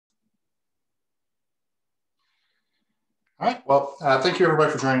All right. Well, thank you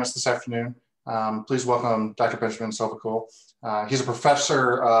everybody for joining us this afternoon. Please welcome Dr. Benjamin Sovacool. He's a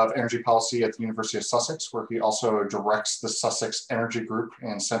professor of energy policy at the University of Sussex, where he also directs the Sussex Energy Group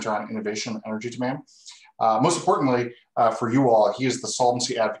and Center on Innovation and Energy Demand. Most importantly, for you all, he is the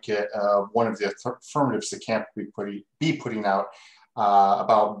solvency advocate of one of the affirmatives the camp will be putting out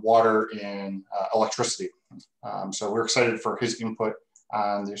about water and electricity. So we're excited for his input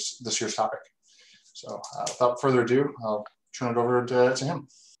on this year's topic. So without further ado, I'll turn it over to him.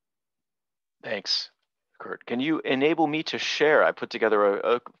 Thanks, Kurt. Can you enable me to share? I put together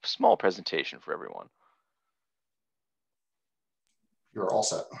a small presentation for everyone. You're all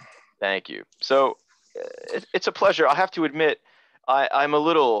set. Thank you. So it's a pleasure. I have to admit, I'm a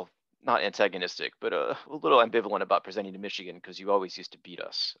little, not antagonistic, but a little ambivalent about presenting to Michigan because you always used to beat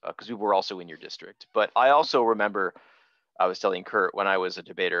us because we were also in your district. But I also remember, I was telling Kurt when I was a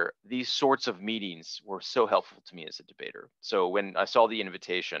debater, these sorts of meetings were so helpful to me as a debater. So when I saw the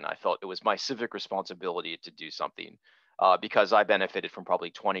invitation, I felt it was my civic responsibility to do something because I benefited from probably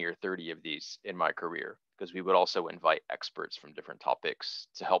 20 or 30 of these in my career, because we would also invite experts from different topics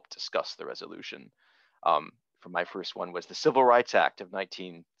to help discuss the resolution. For my first one was the Civil Rights Act of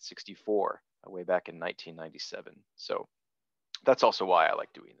 1964, way back in 1997. So that's also why I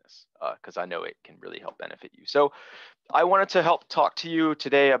like doing this, because I know it can really help benefit you. So I wanted to help talk to you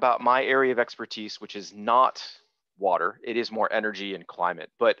today about my area of expertise, which is not water. It is more energy and climate.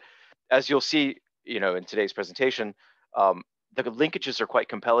 But as you'll see, in today's presentation, the linkages are quite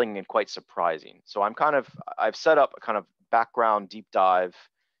compelling and quite surprising. So I've set up a kind of background deep dive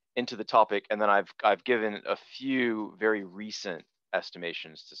into the topic, and then I've given a few very recent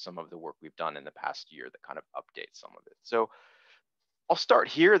estimations to some of the work we've done in the past year that kind of updates some of it. So I'll start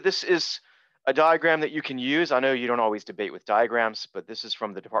here. This is a diagram that you can use. I know you don't always debate with diagrams, but this is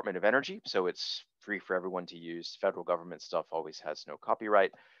from the Department of Energy, so it's free for everyone to use. Federal government stuff always has no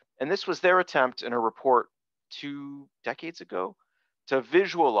copyright. And this was their attempt in a report 2 decades ago to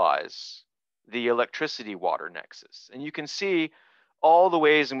visualize the electricity water nexus. And you can see all the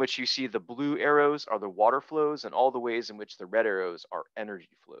ways in which you see the blue arrows are the water flows, and all the ways in which the red arrows are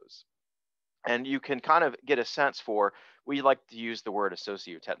energy flows. And you can kind of get a sense for, we like to use the word a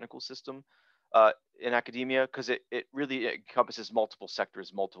socio-technical system in academia, because it really encompasses multiple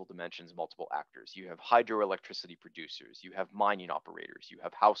sectors, multiple dimensions, multiple actors. You have hydroelectricity producers, you have mining operators, you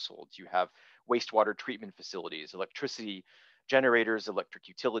have households, you have wastewater treatment facilities, electricity generators, electric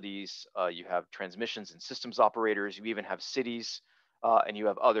utilities, you have transmissions and systems operators, you even have cities, and you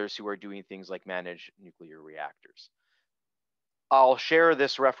have others who are doing things like manage nuclear reactors. I'll share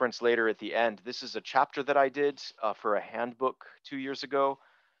this reference later at the end. This is a chapter that I did for a handbook 2 years ago,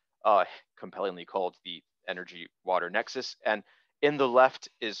 compellingly called the Energy Water Nexus. And in the left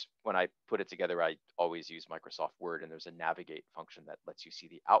is, when I put it together, I always use Microsoft Word, and there's a navigate function that lets you see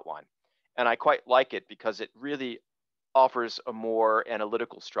the outline. And I quite like it because it really offers a more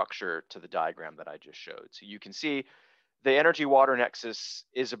analytical structure to the diagram that I just showed. So you can see the Energy Water Nexus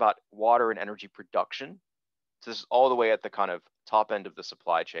is about water and energy production. So this is all the way at the kind of top end of the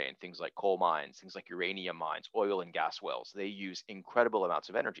supply chain, things like coal mines, things like uranium mines, oil and gas wells. They use incredible amounts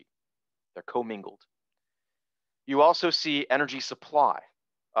of energy. They're commingled. You also see energy supply.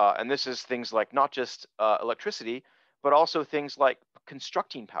 And this is things like not just electricity, but also things like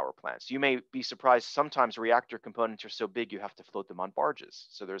constructing power plants. You may be surprised, sometimes reactor components are so big you have to float them on barges.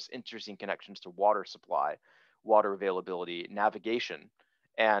 So there's interesting connections to water supply, water availability, navigation,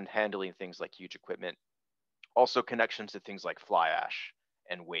 and handling things like huge equipment. Also connections to things like fly ash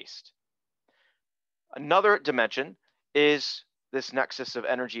and waste. Another dimension is this nexus of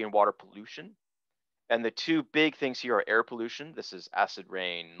energy and water pollution. And the two big things here are air pollution. This is acid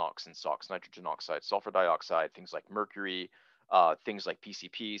rain, NOx and SOx, nitrogen oxide, sulfur dioxide, things like mercury, things like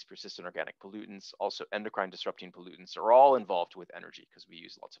PCPs, persistent organic pollutants, also endocrine disrupting pollutants are all involved with energy because we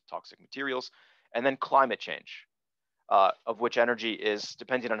use lots of toxic materials. And then climate change, of which energy is,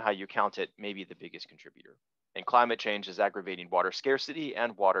 depending on how you count it, maybe the biggest contributor. And climate change is aggravating water scarcity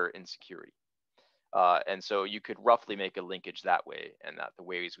and water insecurity. And so you could roughly make a linkage that way, and that the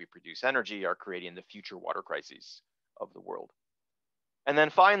ways we produce energy are creating the future water crises of the world. And then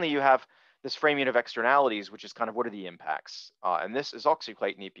finally, you have this framing of externalities, which is kind of what are the impacts? And this is also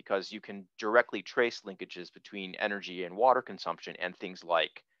quite neat because you can directly trace linkages between energy and water consumption and things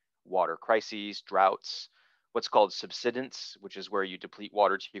like water crises, droughts, what's called subsidence, which is where you deplete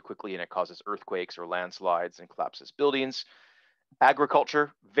water too quickly and it causes earthquakes or landslides and collapses buildings.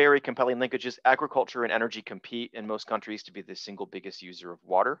 Agriculture, very compelling linkages. Agriculture and energy compete in most countries to be the single biggest user of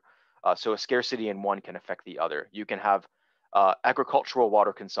water. So a scarcity in one can affect the other. You can have agricultural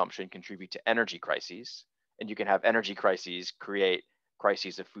water consumption contribute to energy crises, And you can have energy crises create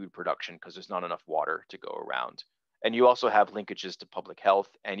crises of food production because there's not enough water to go around. And you also have linkages to public health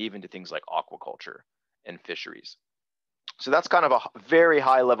and even to things like aquaculture and fisheries. So that's kind of a very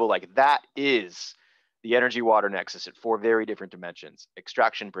high level, like that is the energy water nexus at 4 very different dimensions: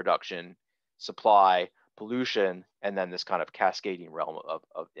 extraction, production, supply, pollution, and then this kind of cascading realm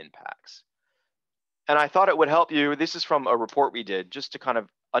of impacts. And I thought it would help you. This is from a report we did just to kind of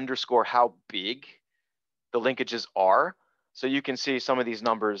underscore how big the linkages are. So you can see some of these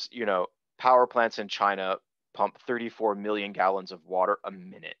numbers, you know, power plants in China pump 34 million gallons of water a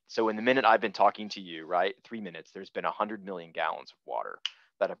minute. So in the minute I've been talking to you, right, 3 minutes, there's been 100 million gallons of water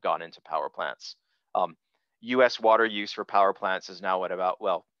that have gone into power plants. US water use for power plants is now at about,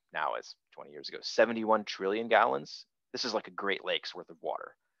 well, now as 20 years ago, 71 trillion gallons. This is like a Great Lakes worth of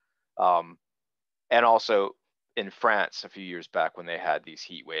water. And also in France a few years back when they had these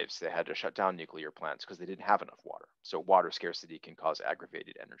heat waves, they had to shut down nuclear plants because they didn't have enough water. So water scarcity can cause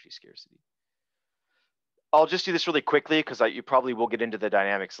aggravated energy scarcity. I'll just do this really quickly because you probably will get into the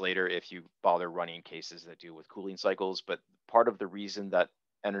dynamics later if you bother running cases that deal with cooling cycles. But part of the reason that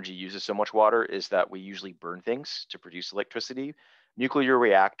energy uses so much water is that we usually burn things to produce electricity. Nuclear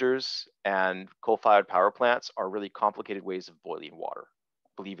reactors and coal-fired power plants are really complicated ways of boiling water,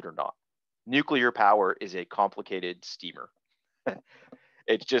 believe it or not. Nuclear power is a complicated steamer.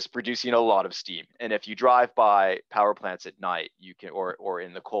 It's just producing a lot of steam. And if you drive by power plants at night, you can, or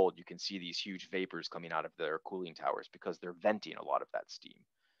in the cold, you can see these huge vapors coming out of their cooling towers because they're venting a lot of that steam.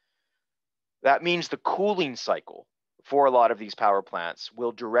 That means the cooling cycle for a lot of these power plants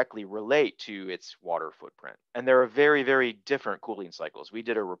will directly relate to its water footprint. And there are very, very different cooling cycles. We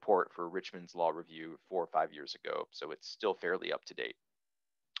did a report for Richmond's Law Review 4 or 5 years ago, so it's still fairly up to date,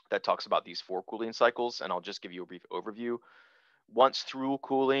 that talks about these 4 cooling cycles. And I'll just give you a brief overview. Once through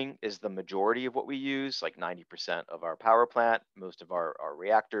cooling is the majority of what we use, like 90% of our power plant, most of our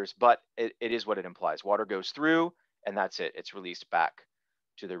reactors, but it is what it implies. Water goes through and that's it. It's released back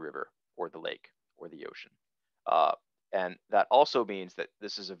to the river or the lake or the ocean. And that also means that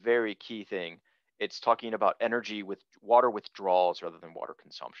this is a very key thing. It's talking about energy with water withdrawals rather than water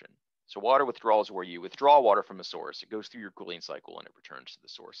consumption. So water withdrawal is where you withdraw water from a source. It goes through your cooling cycle and it returns to the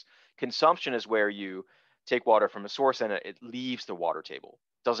source. Consumption is where you take water from a source and it leaves the water table.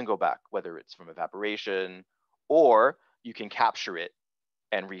 It doesn't go back, whether it's from evaporation or you can capture it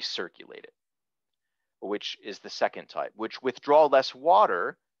and recirculate it, which is the second type, which withdraw less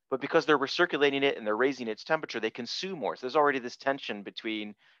water, but because they're recirculating it and they're raising its temperature, they consume more. So there's already this tension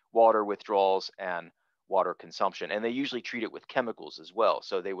between water withdrawals and water consumption. And they usually treat it with chemicals as well.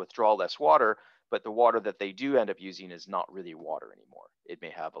 So they withdraw less water, but the water that they do end up using is not really water anymore. It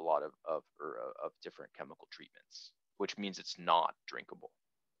may have a lot of different chemical treatments, which means it's not drinkable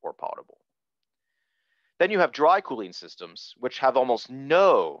or potable. Then you have dry cooling systems, which have almost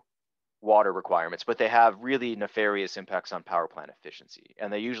no water requirements, but they have really nefarious impacts on power plant efficiency.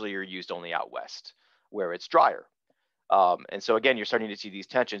 And they usually are used only out west where it's drier. And so again, you're starting to see these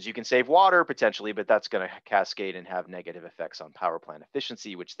tensions. You can save water potentially, but that's going to cascade and have negative effects on power plant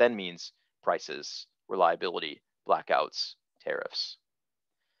efficiency, which then means prices, reliability, blackouts, tariffs.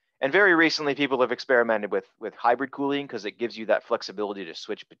 And very recently, people have experimented with hybrid cooling because it gives you that flexibility to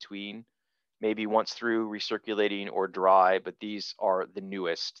switch between maybe once through recirculating or dry, but these are the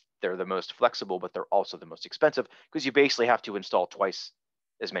newest. They're the most flexible, but they're also the most expensive because you basically have to install twice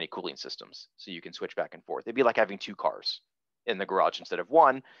as many cooling systems so you can switch back and forth. It'd be like having 2 cars in the garage instead of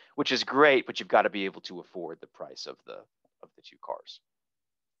 1, which is great, but you've got to be able to afford the price of the 2 cars.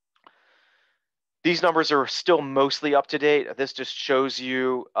 These numbers are still mostly up to date. This just shows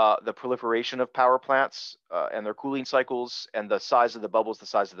you the proliferation of power plants and their cooling cycles and the size of the bubbles, the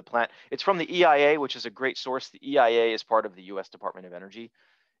size of the plant. It's from the EIA, which is a great source. The EIA is part of the US Department of Energy.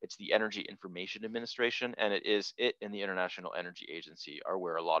 It's the Energy Information Administration, and it and the International Energy Agency are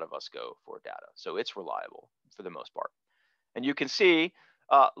where a lot of us go for data. So it's reliable for the most part. And you can see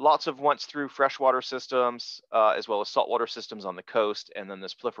lots of once through freshwater systems, as well as saltwater systems on the coast, and then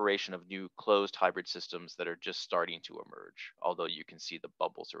this proliferation of new closed hybrid systems that are just starting to emerge, although you can see the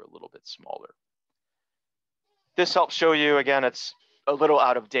bubbles are a little bit smaller. This helps show you, again, it's a little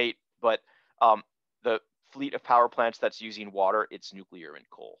out of date, but the fleet of power plants that's using water, it's nuclear and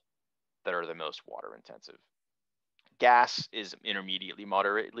coal that are the most water intensive. Gas is intermediately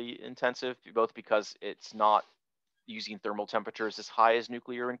moderately intensive, both because it's not using thermal temperatures as high as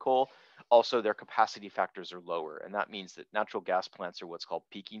nuclear and coal. Also, their capacity factors are lower. And that means that natural gas plants are what's called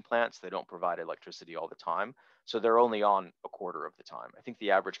peaking plants. They don't provide electricity all the time. So they're only on a quarter of the time. I think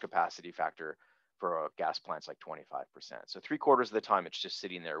the average capacity factor For a gas plant's like 25%. So 3/4 of the time it's just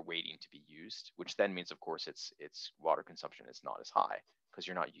sitting there waiting to be used, which then means, of course, its water consumption is not as high because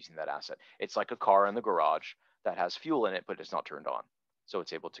you're not using that asset. It's like a car in the garage that has fuel in it, but it's not turned on. So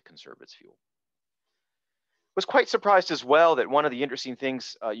it's able to conserve its fuel. Was quite surprised as well that one of the interesting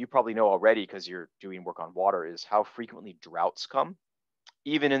things you probably know already because you're doing work on water is how frequently droughts come,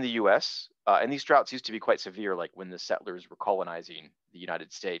 even in the US. And these droughts used to be quite severe, like when the settlers were colonizing the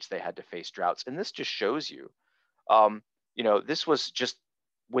United States, they had to face droughts. And this just shows you, this was just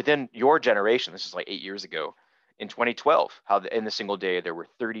within your generation. This is like 8 years ago in 2012, how in the single day, there were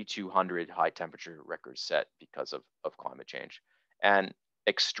 3,200 high temperature records set because of climate change and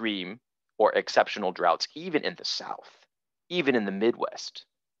extreme or exceptional droughts, even in the South, even in the Midwest.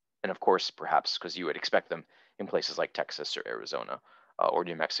 And of course, perhaps because you would expect them in places like Texas or Arizona or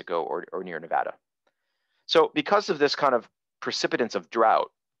New Mexico or near Nevada. So because of this kind of precipitance of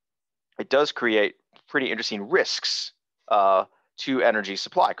drought, it does create pretty interesting risks to energy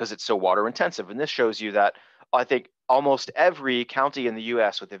supply because it's so water intensive. And this shows you that I think almost every county in the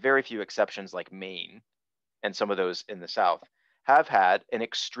US, with a very few exceptions like Maine and some of those in the South, have had an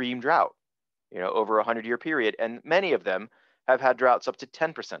extreme drought, over a 100-year period. And many of them have had droughts up to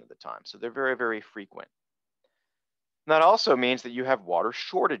 10% of the time. So they're very, very frequent. And that also means that you have water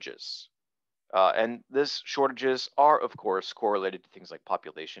shortages. And these shortages are, of course, correlated to things like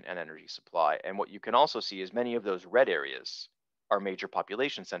population and energy supply. And what you can also see is many of those red areas are major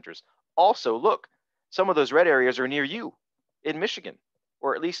population centers. Also, look, some of those red areas are near you in Michigan,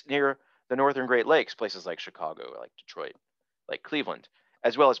 or at least near the Northern Great Lakes, places like Chicago, like Detroit, like Cleveland,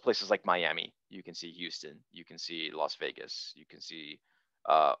 as well as places like Miami. You can see Houston, you can see Las Vegas, you can see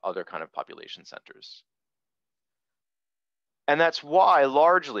other kind of population centers. And that's why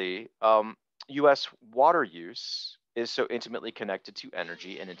largely US water use is so intimately connected to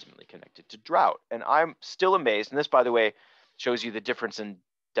energy and intimately connected to drought. And I'm still amazed, and this, by the way, shows you the difference in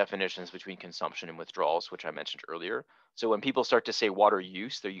definitions between consumption and withdrawals, which I mentioned earlier. So when people start to say water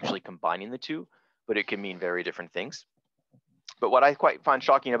use, they're usually combining the two, but it can mean very different things. But what I quite find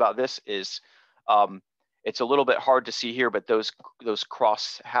shocking about this is it's a little bit hard to see here, but those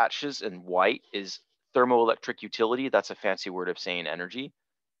cross hatches in white is thermoelectric utility. That's a fancy word of saying energy.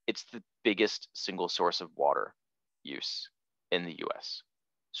 It's the biggest single source of water use in the US.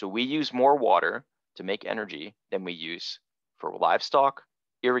 So we use more water to make energy than we use for livestock,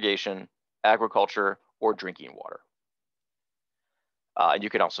 irrigation, agriculture, or drinking water. And you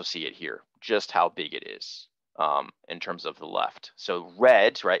can also see it here, just how big it is in terms of the left. So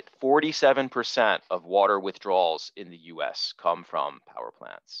red, right, 47% of water withdrawals in the US come from power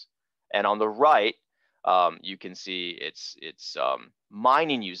plants. And on the right, you can see it's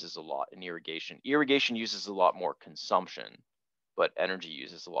mining uses a lot in irrigation. Irrigation uses a lot more consumption, but energy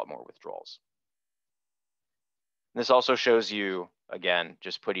uses a lot more withdrawals. And this also shows you, again,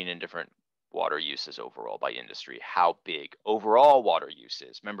 just putting in different water uses overall by industry, how big overall water use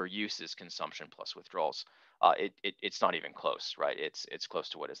is. Remember, use is consumption plus withdrawals. It's not even close, right? It's close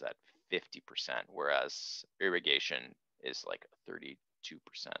to, what is that, 50%, whereas irrigation is like 32%.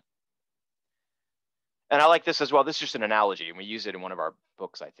 And I like this as well. This is just an analogy, and we use it in one of our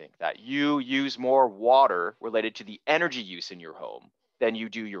books, I think, that you use more water related to the energy use in your home than you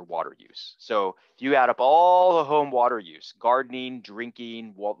do your water use. So if you add up all the home water use, gardening,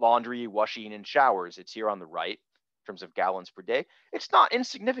 drinking, laundry, washing, and showers, it's here on the right in terms of gallons per day. It's not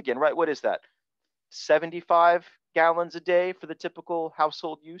insignificant, right? What is that? 75 gallons a day for the typical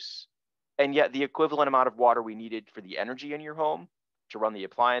household use. And yet the equivalent amount of water we needed for the energy in your home to run the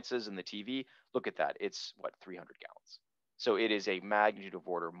appliances and the TV, look at that. It's what, 300 gallons. So it is a magnitude of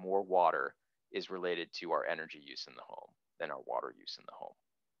order more water is related to our energy use in the home than our water use in the home.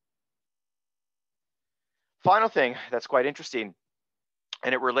 Final thing that's quite interesting,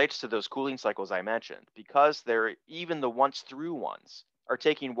 and it relates to those cooling cycles I mentioned, because they're even the once through ones are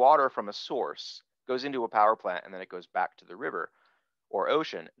taking water from a source, goes into a power plant, and then it goes back to the river or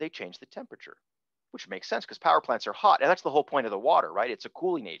ocean, they change the temperature, which makes sense because power plants are hot. And that's the whole point of the water, right? It's a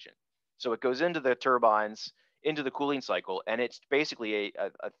cooling agent. So it goes into the turbines, into the cooling cycle, and it's basically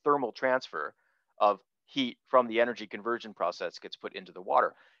a thermal transfer of heat from the energy conversion process gets put into the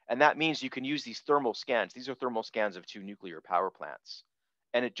water. And that means you can use these thermal scans. These are thermal scans of 2 nuclear power plants.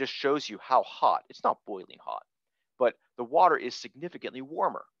 And it just shows you how hot. It's not boiling hot, but the water is significantly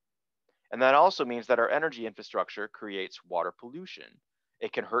warmer. And that also means that our energy infrastructure creates water pollution.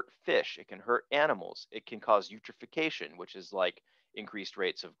 It can hurt fish, it can hurt animals, it can cause eutrophication, which is like increased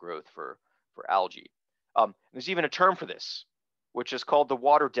rates of growth for algae. There's even a term for this, which is called the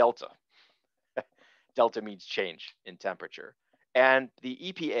water delta. Delta means change in temperature. And the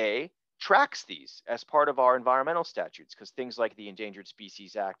EPA tracks these as part of our environmental statutes, because things like the Endangered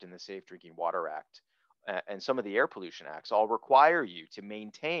Species Act and the Safe Drinking Water Act and some of the air pollution acts all require you to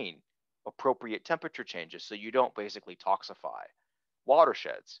maintain appropriate temperature changes so you don't basically toxify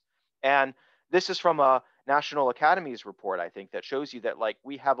watersheds. And this is from a National Academies report, I think, that shows you that like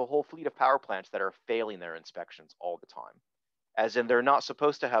we have a whole fleet of power plants that are failing their inspections all the time. As in they're not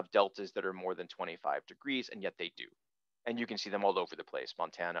supposed to have deltas that are more than 25 degrees, and yet they do. And you can see them all over the place: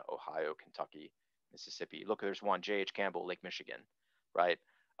 Montana, Ohio, Kentucky, Mississippi. Look, there's one, J.H. Campbell, Lake Michigan, right?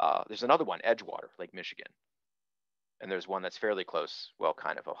 There's another one, Edgewater, Lake Michigan. And there's one that's fairly close, well,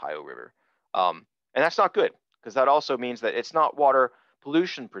 kind of Ohio River. And that's not good, because that also means that it's not water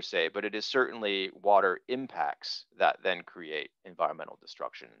pollution per se, but it is certainly water impacts that then create environmental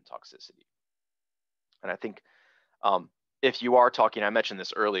destruction and toxicity. And I think if you are talking, I mentioned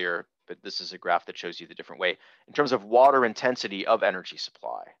this earlier, but this is a graph that shows you the different way. In terms of water intensity of energy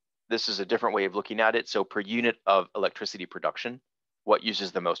supply, this is a different way of looking at it. So per unit of electricity production, what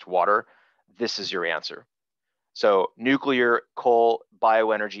uses the most water? This is your answer. So nuclear, coal,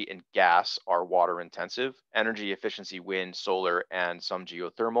 bioenergy, and gas are water intensive. Energy efficiency, wind, solar, and some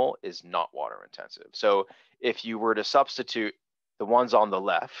geothermal is not water intensive. So if you were to substitute the ones on the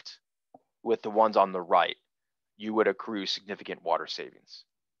left with the ones on the right, you would accrue significant water savings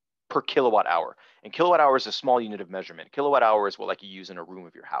per kilowatt hour. And kilowatt hour is a small unit of measurement. Kilowatt hour is what like you use in a room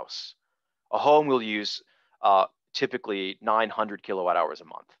of your house. A home will use typically 900 kilowatt hours a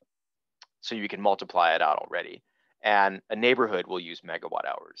month. So you can multiply it out already. And a neighborhood will use megawatt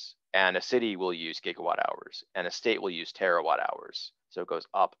hours, and a city will use gigawatt hours, and a state will use terawatt hours. So it goes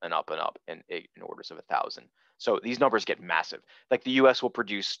up and up and up in orders of 1,000. So these numbers get massive. Like the US will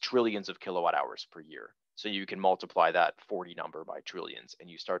produce trillions of kilowatt hours per year. So you can multiply that 40 number by trillions, and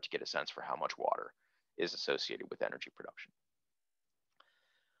you start to get a sense for how much water is associated with energy production.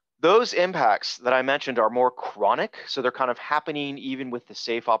 Those impacts that I mentioned are more chronic. So they're kind of happening even with the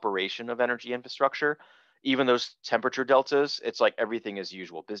safe operation of energy infrastructure. Even those temperature deltas, it's like everything is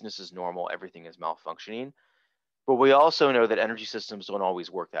usual. Business is normal, everything is malfunctioning. But we also know that energy systems don't always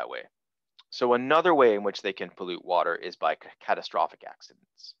work that way. So another way in which they can pollute water is by catastrophic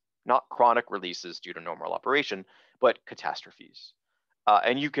accidents. Not chronic releases due to normal operation, but catastrophes.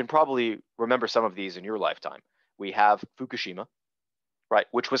 And you can probably remember some of these in your lifetime. We have Fukushima, right,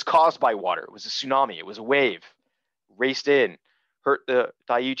 which was caused by water. It was a tsunami, it was a wave, raced in, hurt the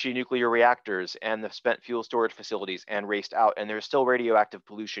Daiichi nuclear reactors and the spent fuel storage facilities and raced out. And there's still radioactive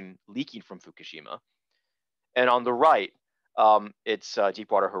pollution leaking from Fukushima. And on the right, it's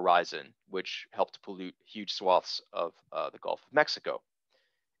Deepwater Horizon, which helped pollute huge swaths of the Gulf of Mexico.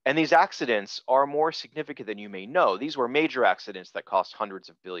 And these accidents are more significant than you may know. These were major accidents that cost hundreds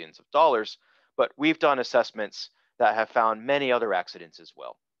of billions of dollars, but we've done assessments that have found many other accidents as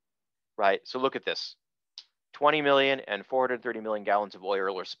well, right? So look at this. 20 million and 430 million gallons of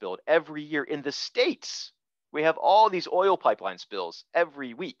oil are spilled every year in the States. We have all these oil pipeline spills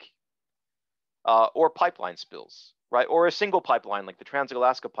every week, or pipeline spills, right? Or a single pipeline like the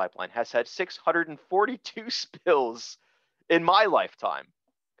Trans-Alaska Pipeline has had 642 spills in my lifetime,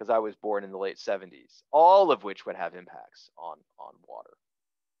 because I was born in the late 70s, all of which would have impacts on water.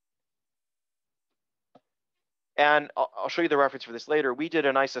 And I'll show you the reference for this later. We did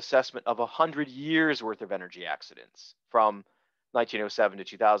a nice assessment of 100 years worth of energy accidents from 1907 to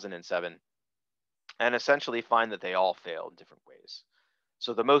 2007, and essentially find that they all fail in different ways.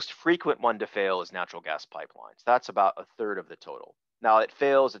 So the most frequent one to fail is natural gas pipelines. That's about a third of the total. Now it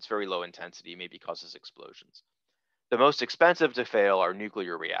fails, it's very low intensity, maybe causes explosions. The most expensive to fail are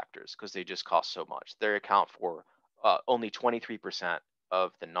nuclear reactors because they just cost so much. They account for only 23%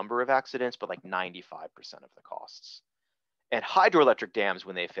 of the number of accidents, but like 95% of the costs. And hydroelectric dams,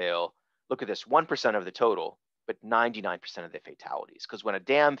 when they fail, look at this, 1% of the total, but 99% of the fatalities. Because when a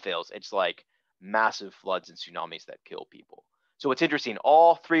dam fails, it's like massive floods and tsunamis that kill people. So it's interesting,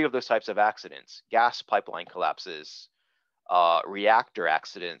 all three of those types of accidents, gas pipeline collapses, reactor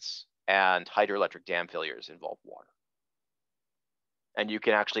accidents, and hydroelectric dam failures involve water. And you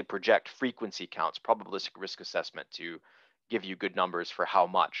can actually project frequency counts, probabilistic risk assessment to give you good numbers for how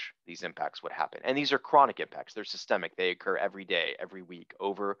much these impacts would happen. And these are chronic impacts. They're systemic. They occur every day, every week,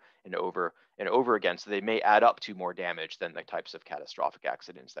 over and over and over again. So they may add up to more damage than the types of catastrophic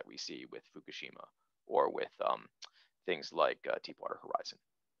accidents that we see with Fukushima or with things like Deepwater Horizon.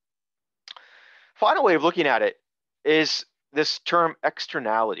 Final way of looking at it is this term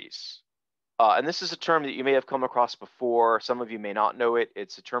externalities. And this is a term that you may have come across before. Some of you may not know it.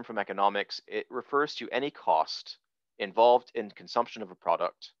 It's a term from economics. It refers to any cost involved in consumption of a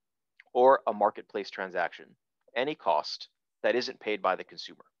product or a marketplace transaction, any cost that isn't paid by the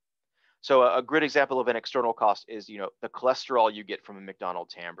consumer. So a good example of an external cost is, the cholesterol you get from a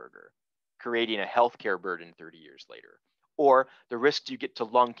McDonald's hamburger, creating a healthcare burden 30 years later, or the risks you get to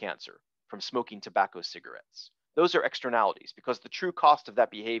lung cancer from smoking tobacco cigarettes. Those are externalities because the true cost of that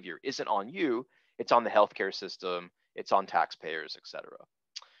behavior isn't on you, it's on the healthcare system, it's on taxpayers, etc.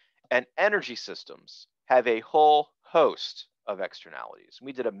 And energy systems have a whole host of externalities.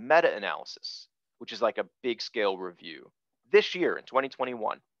 We did a meta-analysis, which is like a big scale review this year in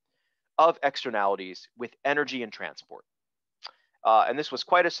 2021 of externalities with energy and transport. And this was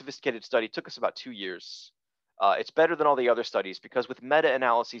quite a sophisticated study. It took us about 2 years. It's better than all the other studies because with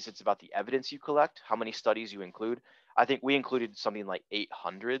meta-analyses, it's about the evidence you collect, how many studies you include. I think we included something like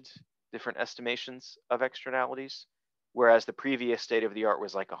 800 different estimations of externalities, whereas the previous state of the art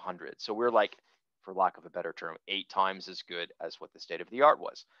was like 100. So we're like, for lack of a better term, 8 times as good as what the state of the art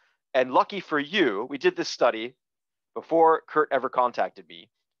was. And lucky for you, we did this study before Kurt ever contacted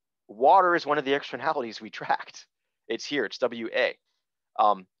me. Water is one of the externalities we tracked. It's here, it's WA.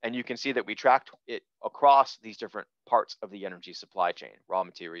 And you can see that we tracked it across these different parts of the energy supply chain, raw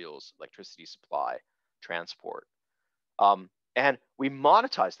materials, electricity supply, transport. And we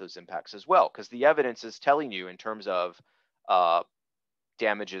monetize those impacts as well, because the evidence is telling you in terms of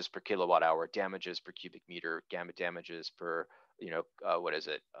damages per kilowatt hour, damages per cubic meter, gamma damages per,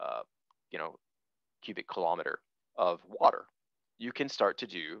 cubic kilometer of water. You can start to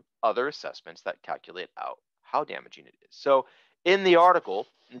do other assessments that calculate out how damaging it is. So in the article,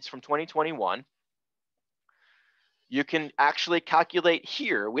 it's from 2021, you can actually calculate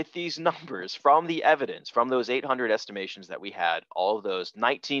here with these numbers from the evidence, from those 800 estimations that we had, all of those,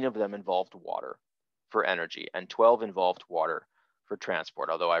 19 of them involved water for energy and 12 involved water for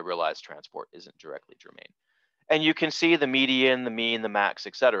transport, although I realize transport isn't directly germane. And you can see the median, the mean, the max,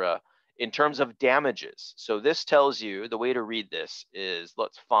 etc. in terms of damages. So this tells you, the way to read this is,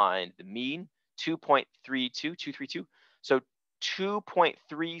 let's find the mean, 2.32. So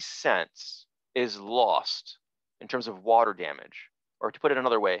 2.3 cents is lost in terms of water damage. Or to put it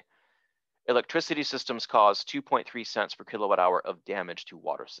another way, electricity systems cause 2.3 cents per kilowatt hour of damage to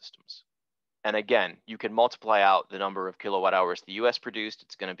water systems. And again, you can multiply out the number of kilowatt hours the US produced.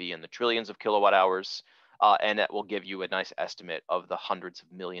 It's going to be in the trillions of kilowatt hours. And that will give you a nice estimate of the hundreds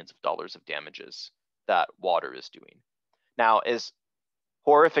of millions of dollars of damages that water is doing. Now, as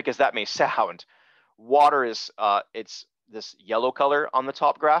horrific as that may sound, water is, it's this yellow color on the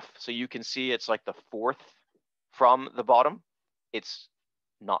top graph. So you can see it's like the fourth from the bottom. It's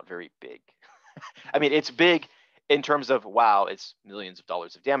not very big. I mean, it's big in terms of, wow, it's millions of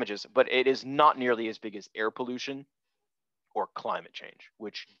dollars of damages, but it is not nearly as big as air pollution or climate change,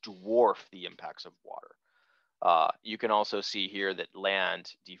 which dwarf the impacts of water. You can also see here that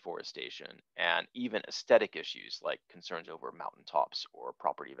land deforestation and even aesthetic issues like concerns over mountaintops or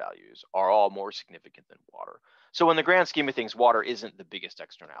property values are all more significant than water. So in the grand scheme of things, water isn't the biggest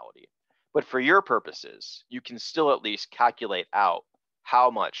externality. But for your purposes, you can still at least calculate out how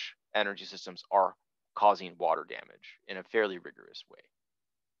much energy systems are causing water damage in a fairly rigorous way.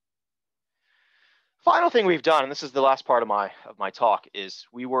 Final thing we've done, and this is the last part of my talk, is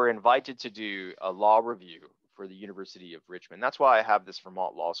we were invited to do a law review for the University of Richmond. That's why I have this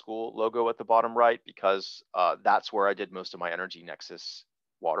Vermont Law School logo at the bottom right, because that's where I did most of my Energy Nexus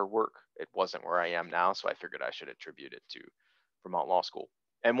water work. It wasn't where I am now, so I figured I should attribute it to Vermont Law School.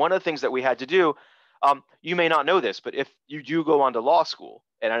 And one of the things that we had to do, you may not know this, but if you do go on to law school,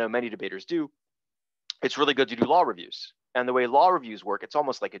 and I know many debaters do, it's really good to do law reviews. And the way law reviews work, it's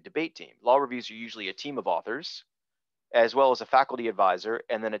almost like a debate team. Law reviews are usually a team of authors, as well as a faculty advisor,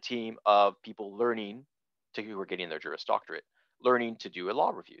 and then a team of people learning, who are getting their Juris Doctorate, learning to do a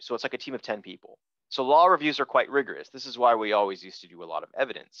law review. So it's like a team of 10 people. So law reviews are quite rigorous. This is why we always used to do a lot of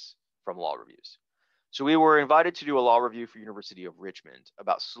evidence from law reviews. So we were invited to do a law review for University of Richmond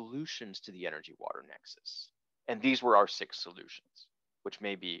about solutions to the energy water nexus. And these were our 6 solutions, which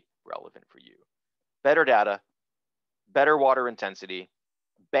may be relevant for you. Better data, better water intensity,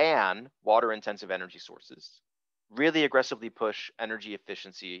 ban water intensive energy sources, really aggressively push energy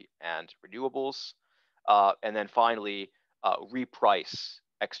efficiency and renewables, and then finally, reprice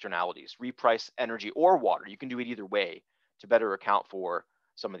externalities, reprice energy or water. You can do it either way to better account for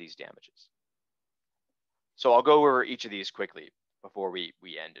some of these damages. So I'll go over each of these quickly before we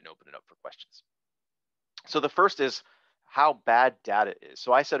end and open it up for questions. So the first is how bad data is.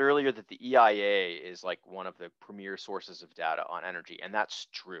 So I said earlier that the EIA is like one of the premier sources of data on energy, and that's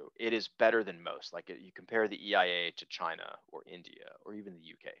true. It is better than most. Like you compare the EIA to China or India or even the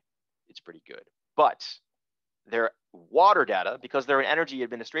UK, it's pretty good. But their water data, because they're an energy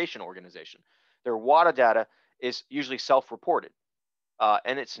administration organization, their water data is usually self-reported.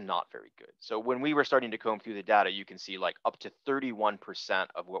 and it's not very good. So when we were starting to comb through the data, you can see like up to 31%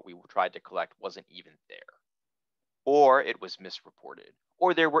 of what we tried to collect wasn't even there, or it was misreported,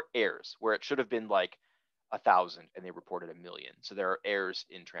 or there were errors where it should have been like 1,000 and they reported 1,000,000. So there are errors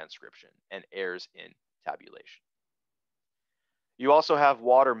in transcription and errors in tabulation. You also have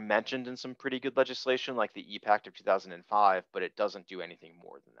water mentioned in some pretty good legislation like the EPACT of 2005, but it doesn't do anything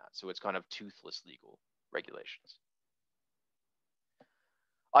more than that. So it's kind of toothless legal regulations.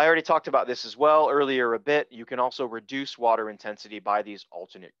 I already talked about this as well earlier a bit. You can also reduce water intensity by these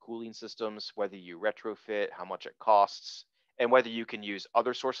alternate cooling systems, whether you retrofit, how much it costs, and whether you can use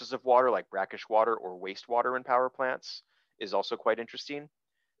other sources of water like brackish water or wastewater in power plants is also quite interesting.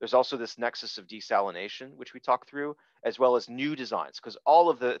 There's also this nexus of desalination, which we talked through, as well as new designs, because all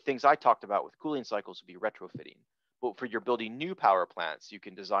of the things I talked about with cooling cycles would be retrofitting. But for your building new power plants, you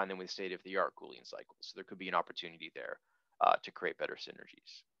can design them with state-of-the-art cooling cycles. So there could be an opportunity there to create better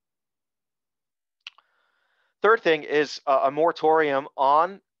synergies. Third thing is a moratorium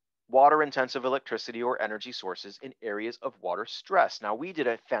on water-intensive electricity or energy sources in areas of water stress. Now, we did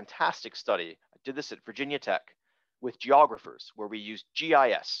a fantastic study. I did this at Virginia Tech with geographers where we used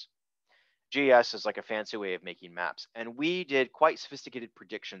GIS. GIS is like a fancy way of making maps. And we did quite sophisticated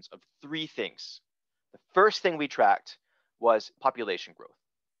predictions of 3 things. The first thing we tracked was population growth.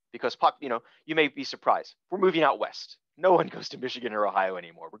 Because you may be surprised. We're moving out west. No one goes to Michigan or Ohio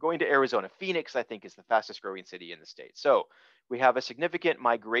anymore. We're going to Arizona. Phoenix, I think, is the fastest growing city in the state. So we have a significant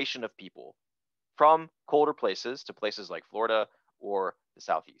migration of people from colder places to places like Florida or the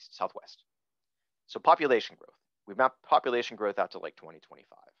southeast, southwest. So population growth. We mapped population growth out to like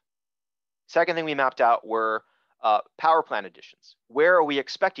 2025. Second thing we mapped out were power plant additions. Where are we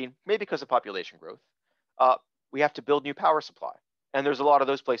expecting, maybe because of population growth, we have to build new power supply. And there's a lot of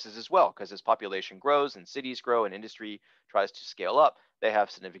those places as well, because as population grows and cities grow and industry tries to scale up, they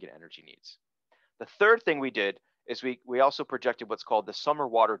have significant energy needs. The third thing we did is we also projected what's called the summer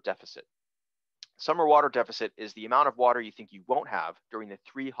water deficit. Summer water deficit is the amount of water you think you won't have during the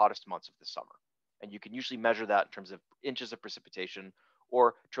 3 hottest months of the summer. And you can usually measure that in terms of inches of precipitation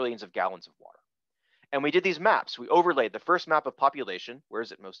or trillions of gallons of water. And we did these maps. We overlaid the first map of population, where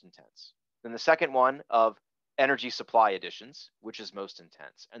is it most intense? Then the second one of energy supply additions, which is most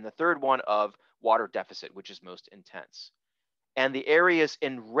intense. And the third one of water deficit, which is most intense. And the areas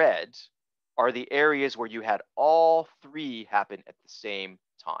in red are the areas where you had all 3 happen at the same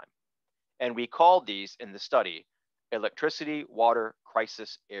time. And we called these in the study electricity water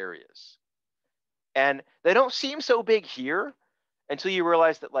crisis areas. And they don't seem so big here until you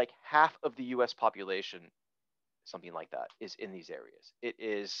realize that like half of the US population, something like that, is in these areas. It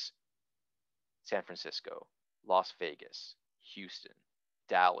is San Francisco, Las Vegas, Houston,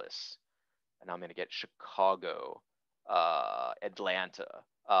 Dallas, and I'm going to get Chicago, Atlanta,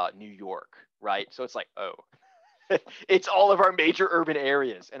 New York, right? So it's like, oh, it's all of our major urban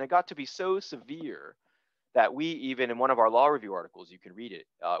areas. And it got to be so severe that we even, in one of our law review articles, you can read it,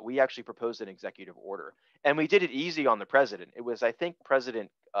 we actually proposed an executive order. And we did it easy on the president. It was, I think,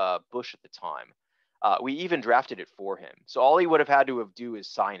 President Bush at the time. We even drafted it for him. So all he would have had to do is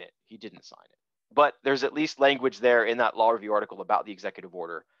sign it. He didn't sign it. But there's at least language there in that law review article about the executive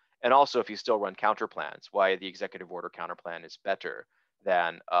order. And also, if you still run counter plans, why the executive order counter plan is better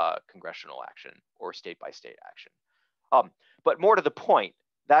than congressional action or state by state action. But more to the point,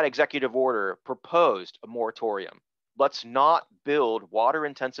 that executive order proposed a moratorium. Let's not build water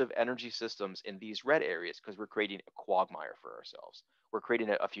intensive energy systems in these red areas because we're creating a quagmire for ourselves. We're creating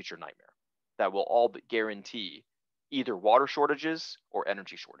a future nightmare that will all but guarantee either water shortages or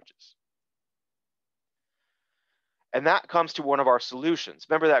energy shortages. And that comes to one of our solutions.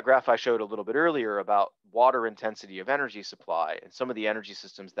 Remember that graph I showed a little bit earlier about water intensity of energy supply and some of the energy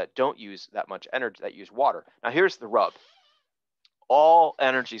systems that don't use that much energy, that use water. Now here's the rub. All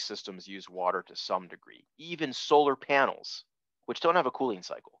energy systems use water to some degree. Even solar panels, which don't have a cooling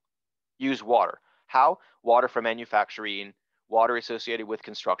cycle, use water. How? Water from manufacturing, water associated with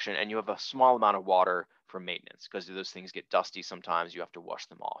construction, and you have a small amount of water for maintenance because those things get dusty sometimes. You have to wash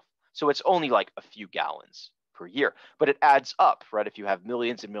them off. So it's only like a few gallons per year, but it adds up, right? If you have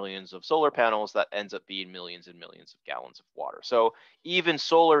millions and millions of solar panels, that ends up being millions and millions of gallons of water. So even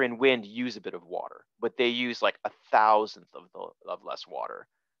solar and wind use a bit of water, but they use like 1,000th of less water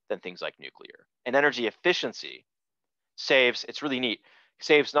than things like nuclear. And energy efficiency saves, it's really neat,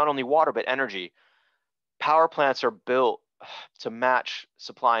 saves not only water, but energy. Power plants are built to match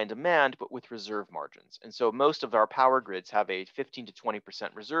supply and demand, but with reserve margins. And so most of our power grids have a 15 to 20%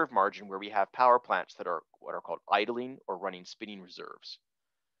 reserve margin where we have power plants that are what are called idling or running spinning reserves.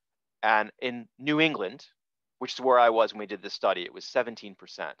 And in New England, which is where I was when we did this study. It was 17%.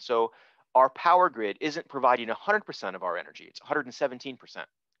 So our power grid isn't providing 100% of our energy. It's 117%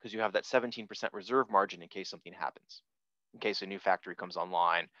 because you have that 17% reserve margin in case something happens, in case a new factory comes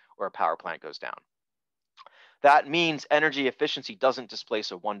online or a power plant goes down. That means energy efficiency doesn't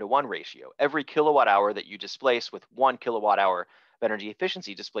displace a 1-to-1 ratio. Every kilowatt hour that you displace with 1 kilowatt hour of energy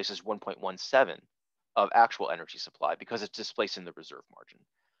efficiency displaces 1.17 of actual energy supply because it's displacing the reserve margin.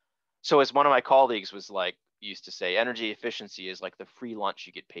 So as one of my colleagues used to say, energy efficiency is like the free lunch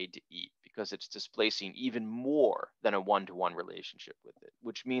you get paid to eat because it's displacing even more than a 1-to-1 relationship with it,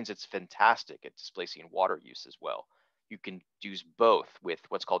 which means it's fantastic at displacing water use as well. You can use both with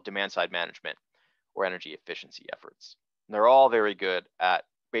what's called demand side management or energy efficiency efforts. And they're all very good at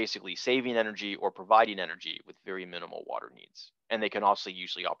basically saving energy or providing energy with very minimal water needs. And they can also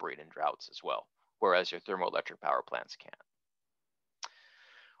usually operate in droughts as well, whereas your thermoelectric power plants can't.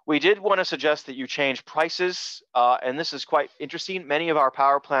 We did want to suggest that you change prices, and this is quite interesting. Many of our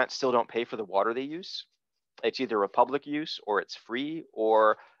power plants still don't pay for the water they use. It's either a public use or it's free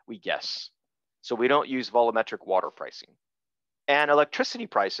or we guess. So we don't use volumetric water pricing. And electricity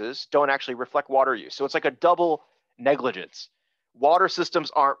prices don't actually reflect water use. So it's like a double negligence. Water systems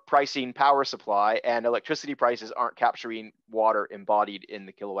aren't pricing power supply, and electricity prices aren't capturing water embodied in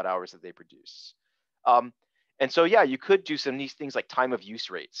the kilowatt hours that they produce. And so, yeah, you could do some of these things like time of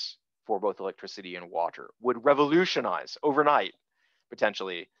use rates for both electricity and water would revolutionize overnight,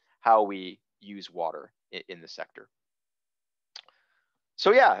 potentially, how we use water in the sector.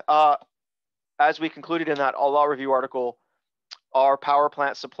 So yeah, as we concluded in that law review article, our power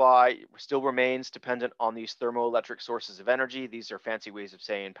plant supply still remains dependent on these thermoelectric sources of energy. These are fancy ways of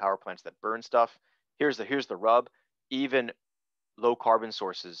saying power plants that burn stuff. Here's the rub. Even low carbon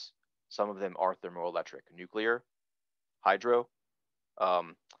sources, some of them are thermoelectric: nuclear, hydro,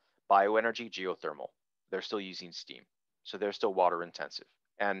 bioenergy, geothermal. They're still using steam. So they're still water intensive.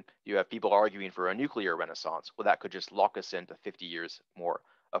 And you have people arguing for a nuclear renaissance. Well, that could just lock us into 50 years more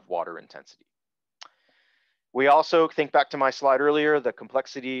of water intensity. We also think back to my slide earlier, the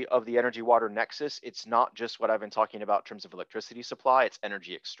complexity of the energy water nexus. It's not just what I've been talking about in terms of electricity supply, it's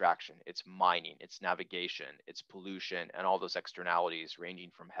energy extraction, it's mining, it's navigation, it's pollution, and all those externalities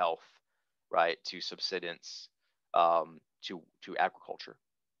ranging from health, right, to subsidence, to agriculture.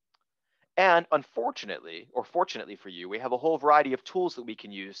 And unfortunately, or fortunately for you, we have a whole variety of tools that we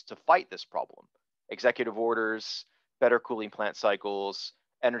can use to fight this problem. Executive orders, better cooling plant cycles,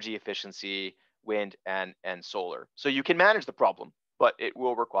 energy efficiency, wind, and solar. So you can manage the problem, but it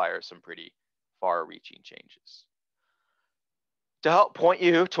will require some pretty far-reaching changes. To help point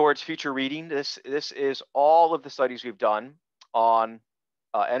you towards future reading, this is all of the studies we've done on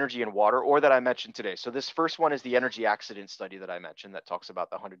energy and water, or that I mentioned today. So this first one is the energy accident study that I mentioned that talks about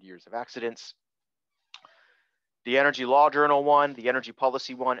the 100 years of accidents. The Energy Law Journal one, the Energy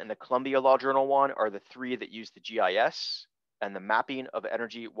Policy one, and the Columbia Law Journal one are the three that use the GIS and the mapping of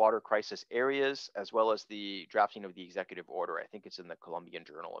energy water crisis areas, as well as the drafting of the executive order. I think it's in the Columbian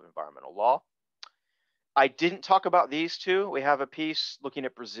Journal of Environmental Law. I didn't talk about these two. We have a piece looking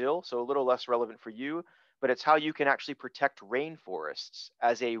at Brazil, so a little less relevant for you, but it's how you can actually protect rainforests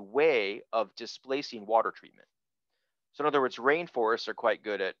as a way of displacing water treatment. So in other words, rainforests are quite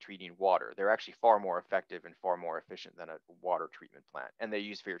good at treating water. They're actually far more effective and far more efficient than a water treatment plant, and they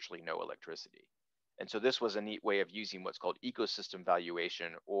use virtually no electricity. And so this was a neat way of using what's called ecosystem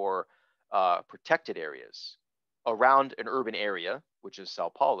valuation, or protected areas around an urban area, which is Sao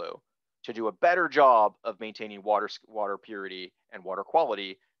Paulo, to do a better job of maintaining water purity and water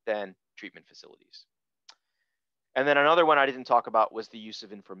quality than treatment facilities. And then another one I didn't talk about was the use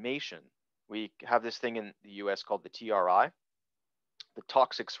of information. We have this thing in the US called the TRI, the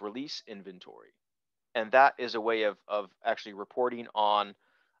Toxics Release Inventory. And that is a way of actually reporting on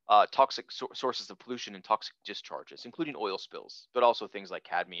toxic sources of pollution and toxic discharges, including oil spills, but also things like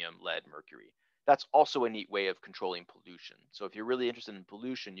cadmium, lead, mercury. That's also a neat way of controlling pollution. So if you're really interested in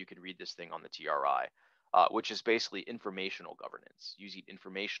pollution, you could read this thing on the TRI, which is basically informational governance, using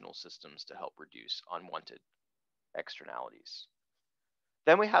informational systems to help reduce unwanted externalities.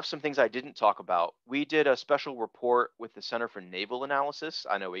 Then we have some things I didn't talk about. We did a special report with the Center for Naval Analysis.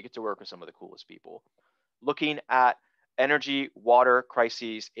 I know we get to work with some of the coolest people, looking at energy water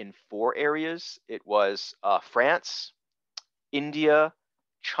crises in 4 areas. It was France, India,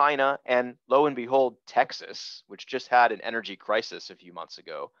 China, and lo and behold, Texas, which just had an energy crisis a few months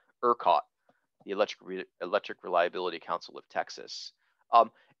ago, ERCOT, the Electric Reliability Council of Texas.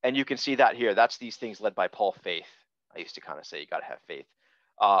 And you can see that here. That's these things led by Paul Faith. I used to kind of say you got to have faith.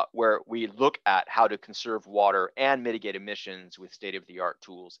 where we look at how to conserve water and mitigate emissions with state-of-the-art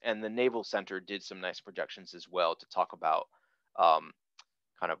tools. And the Naval Center did some nice projections as well to talk about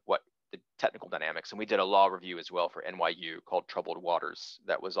kind of what the technical dynamics. And we did a law review as well for NYU called Troubled Waters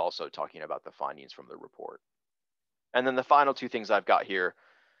that was also talking about the findings from the report. And then the final two things I've got here,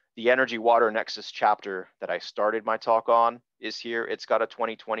 the Energy Water Nexus chapter that I started my talk on is here. It's got a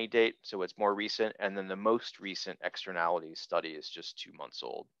 2020 date, so it's more recent. And then the most recent externalities study is just 2 months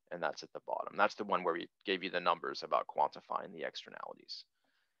old, and that's at the bottom. That's the one where we gave you the numbers about quantifying the externalities.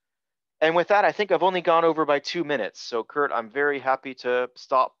 And with that, I think I've only gone over by 2 minutes. So Kurt, I'm very happy to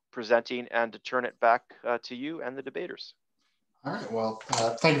stop presenting and to turn it back to you and the debaters. All right, well,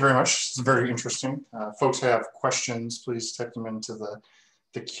 thank you very much. It's very interesting. Folks have questions, please type them into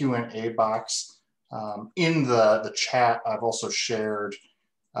the Q&A box. In the chat, I've also shared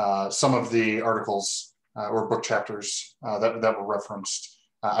some of the articles or book chapters that were referenced.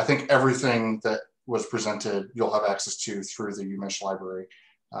 I think everything that was presented, you'll have access to through the UMich library,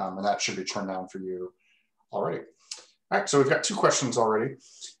 and that should be turned down for you already. All right, so we've got 2 questions already.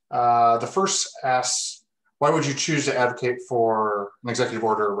 The first asks, why would you choose to advocate for an executive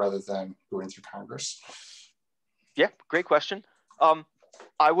order rather than going through Congress? Yeah, great question.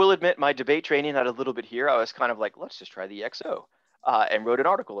 I will admit my debate training had a little bit here. I was kind of like, let's just try the XO and wrote an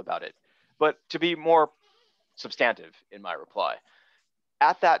article about it. But to be more substantive in my reply,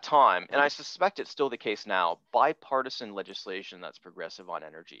 at that time, and I suspect it's still the case now, bipartisan legislation that's progressive on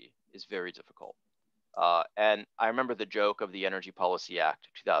energy is very difficult. And I remember the joke of the Energy Policy Act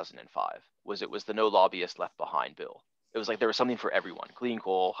 2005 was it was the no lobbyist left behind bill. It was like there was something for everyone, clean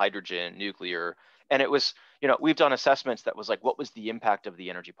coal, hydrogen, nuclear. And it was, you know, we've done assessments that was like, what was the impact of the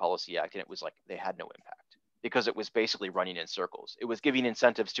Energy Policy Act? And it was like, they had no impact because it was basically running in circles. It was giving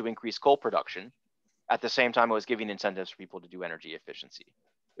incentives to increase coal production. At the same time, it was giving incentives for people to do energy efficiency.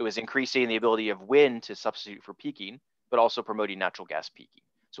 It was increasing the ability of wind to substitute for peaking, but also promoting natural gas peaking.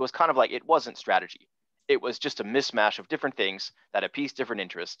 So it was kind of like, it wasn't strategy. It was just a mismatch of different things that appeased different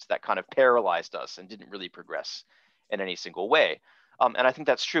interests that kind of paralyzed us and didn't really progress in any single way. And I think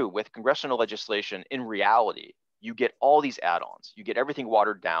that's true with congressional legislation. In reality, you get all these add-ons, you get everything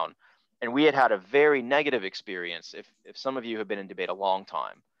watered down. And we had a very negative experience. If some of you have been in debate a long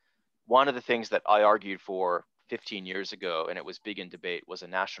time, one of the things that I argued for 15 years ago, and it was big in debate, was a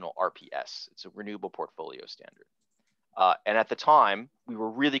national RPS. It's a renewable portfolio standard. And at the time, we were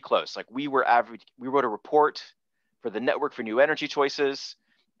really close. Like we wrote a report for the Network for New Energy Choices,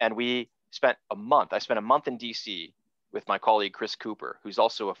 and we spent a month. I spent a month in DC with my colleague, Chris Cooper, who's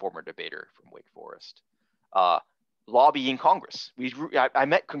also a former debater from Wake Forest, lobbying Congress. I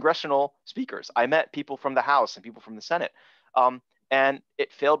met congressional speakers. I met people from the House and people from the Senate, and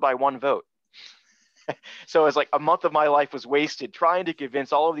it failed by 1 vote. So it's like a month of my life was wasted trying to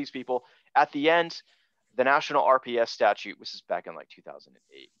convince all of these people. At the end, the national RPS statute, which is back in like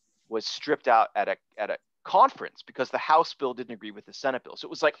 2008, was stripped out at a conference because the House bill didn't agree with the Senate bill. So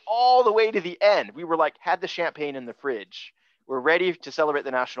it was like all the way to the end. We were like, had the champagne in the fridge. We're ready to celebrate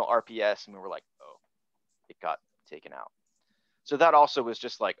the national RPS. And we were like, oh, it got taken out. So that also was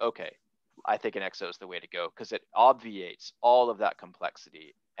just like, okay, I think an XO is the way to go because it obviates all of that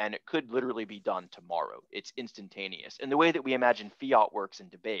complexity. And it could literally be done tomorrow. It's instantaneous. And the way that we imagine fiat works in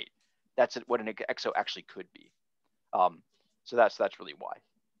debate, that's what an XO actually could be. So that's really why.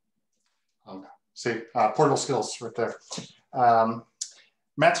 See, portable skills right there.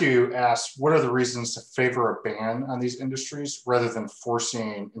 Matthew asked, what are the reasons to favor a ban on these industries rather than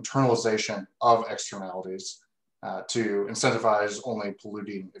forcing internalization of externalities to incentivize only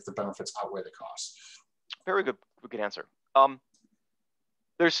polluting if the benefits outweigh the cost? Very good answer.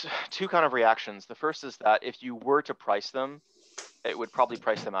 There's 2 kind of reactions. The first is that if you were to price them, it would probably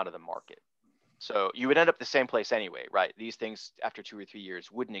price them out of the market. So you would end up the same place anyway, right? These things after 2 or 3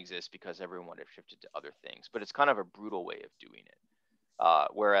 years wouldn't exist because everyone would have shifted to other things, but it's kind of a brutal way of doing it.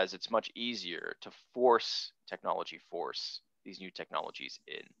 Whereas it's much easier to force these new technologies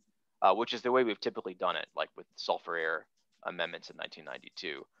in, which is the way we've typically done it, like with sulfur air amendments in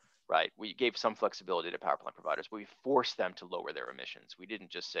 1992, right? We gave some flexibility to power plant providers, but we forced them to lower their emissions. We didn't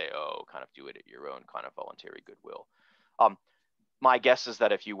just say, oh, kind of do it at your own kind of voluntary goodwill. My guess is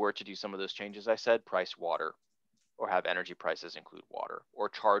that if you were to do some of those changes I said, price water, or have energy prices include water, or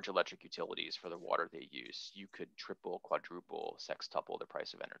charge electric utilities for the water they use, you could triple, quadruple, sextuple the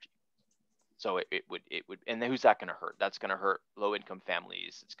price of energy. So it would, and who's that going to hurt? That's going to hurt low-income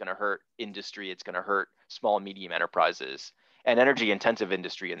families. It's going to hurt industry. It's going to hurt small and medium enterprises. And energy-intensive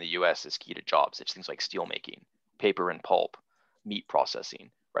industry in the U.S. is key to jobs. It's things like steel making, paper and pulp, meat processing.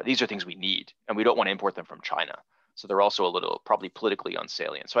 Right? These are things we need, and we don't want to import them from China. So they're also a little probably politically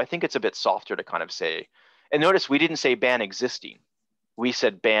unsalient. So I think it's a bit softer to kind of say, and notice we didn't say ban existing. We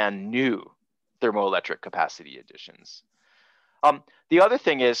said ban new thermoelectric capacity additions. The other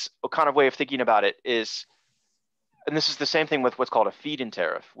thing is, a kind of way of thinking about it is, and this is the same thing with what's called a feed-in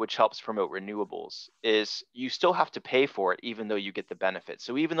tariff, which helps promote renewables, is you still have to pay for it even though you get the benefits.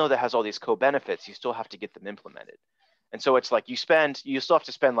 So even though that has all these co-benefits, you still have to get them implemented. And so it's like you still have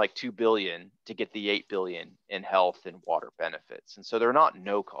to spend like 2 billion to get the 8 billion in health and water benefits. And so they're not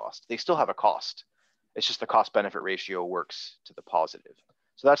no cost. They still have a cost. It's just the cost benefit ratio works to the positive.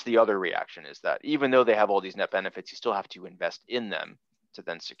 So that's the other reaction, is that even though they have all these net benefits, you still have to invest in them to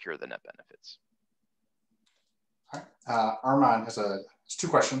then secure the net benefits. All right. Armand has two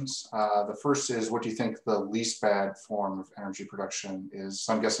questions. The first is, what do you think the least bad form of energy production is?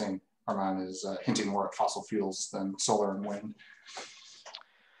 So I'm guessing Armand is hinting more at fossil fuels than solar and wind.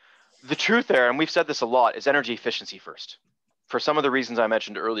 The truth there, and we've said this a lot, is energy efficiency first. For some of the reasons I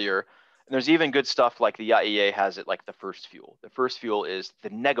mentioned earlier, and there's even good stuff like the IEA has it like the first fuel. The first fuel is the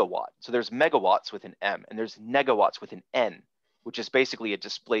negawatt. So there's megawatts with an M, and there's negawatts with an N, which is basically a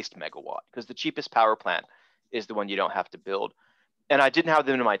displaced megawatt, because the cheapest power plant is the one you don't have to build. And I didn't have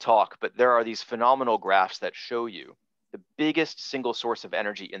them in my talk, but there are these phenomenal graphs that show you the biggest single source of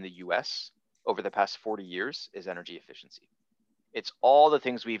energy in the US over the past 40 years is energy efficiency. It's all the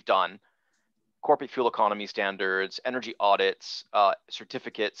things we've done: corporate fuel economy standards, energy audits,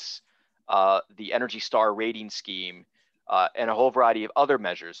 certificates, the Energy Star rating scheme, and a whole variety of other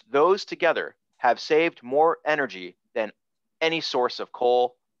measures. Those together have saved more energy than any source of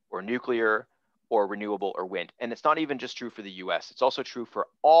coal or nuclear or renewable or wind. And it's not even just true for the US. It's also true for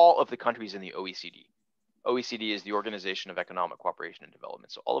all of the countries in the OECD. OECD is the Organization of Economic Cooperation and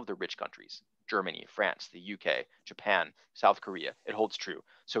Development. So all of the rich countries, Germany, France, the UK, Japan, South Korea, it holds true.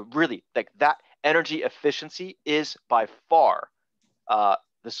 So really, like, that energy efficiency is by far the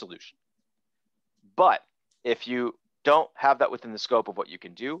solution. But if you don't have that within the scope of what you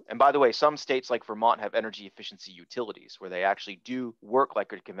can do, and by the way, some states like Vermont have energy efficiency utilities where they actually do work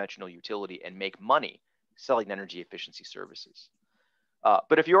like a conventional utility and make money selling energy efficiency services.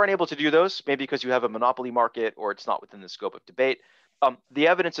 But if you aren't able to do those, maybe because you have a monopoly market or it's not within the scope of debate, the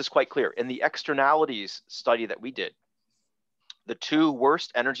evidence is quite clear. In the externalities study that we did, the two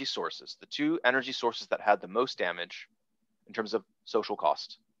worst energy sources, the two energy sources that had the most damage in terms of social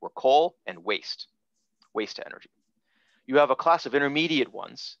cost, were coal and waste to energy. You have a class of intermediate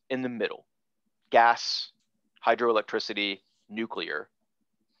ones in the middle: gas, hydroelectricity, nuclear.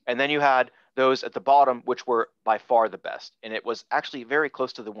 And then you had those at the bottom, which were by far the best. And it was actually very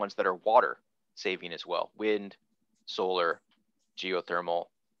close to the ones that are water saving as well: wind, solar, geothermal,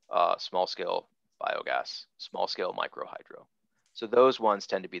 small scale biogas, small scale microhydro. So those ones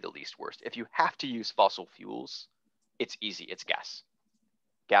tend to be the least worst. If you have to use fossil fuels, it's easy. It's gas.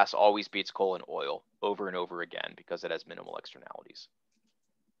 Gas always beats coal and oil over and over again because it has minimal externalities.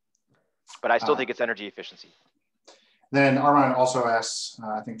 But I still think it's energy efficiency. Then Armand also asks,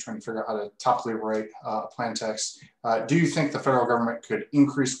 I think trying to figure out how to topically write a plan text. Do you think the federal government could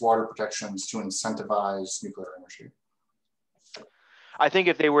increase water protections to incentivize nuclear energy? I think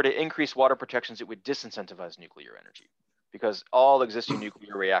if they were to increase water protections, it would disincentivize nuclear energy, because all existing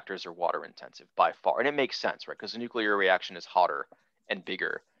nuclear reactors are water intensive by far. And it makes sense, right? Because the nuclear reaction is hotter and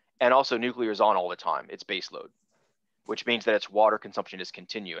bigger. And also nuclear is on all the time. It's base load, which means that its water consumption is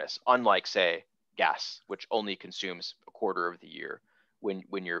continuous, unlike, say, gas, which only consumes a quarter of the year when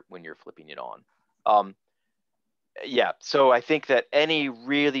you're flipping it on. Yeah, so I think that any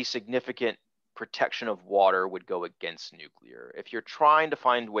really significant protection of water would go against nuclear. If you're trying to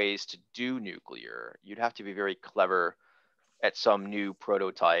find ways to do nuclear, you'd have to be very clever at some new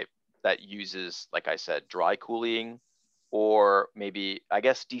prototype that uses, like I said, dry cooling, or maybe, I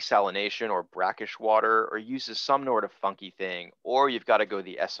guess, desalination or brackish water, or uses some sort of funky thing, or you've got to go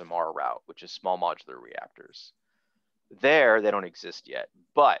the SMR route, which is small modular reactors. They don't exist yet,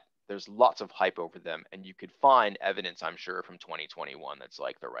 but there's lots of hype over them, and you could find evidence, I'm sure, from 2021 that's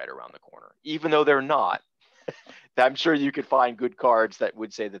like they're right around the corner. Even though they're not, I'm sure you could find good cards that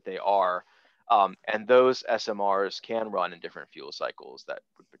would say that they are. And those SMRs can run in different fuel cycles that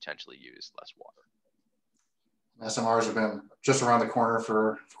would potentially use less water. SMRs have been just around the corner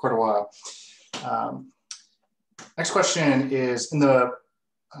for quite a while. Next question is, in the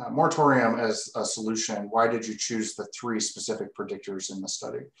moratorium as a solution, why did you choose the 3 specific predictors in the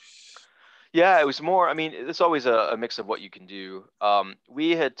study? Yeah, it was more, I mean, it's always a mix of what you can do.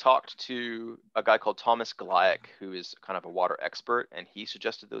 We had talked to a guy called Thomas Goliac, who is kind of a water expert, and he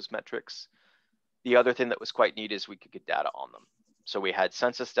suggested those metrics. The other thing that was quite neat is we could get data on them. So we had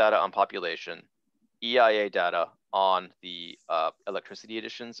census data on population, EIA data on the electricity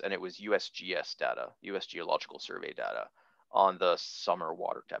additions, and it was USGS data, US Geological Survey data on the summer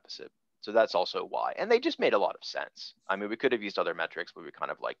water deficit. So that's also why. And they just made a lot of sense. I mean, we could have used other metrics, but we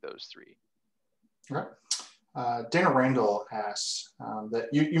kind of like those three. Okay. Dana Randall asks that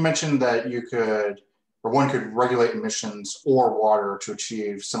you mentioned that you could, or one could regulate emissions or water to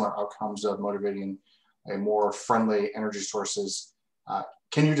achieve similar outcomes of motivating a more friendly energy sources.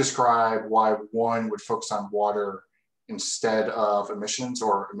 Can you describe why one would focus on water instead of emissions,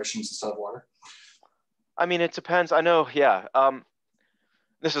 or emissions instead of water? I mean, it depends. I know, yeah.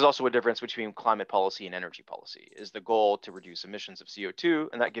 This is also a difference between climate policy and energy policy. Is the goal to reduce emissions of CO2,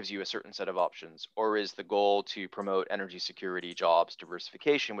 and that gives you a certain set of options, or is the goal to promote energy security, jobs,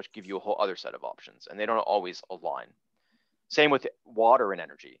 diversification, which give you a whole other set of options, and they don't always align. Same with water and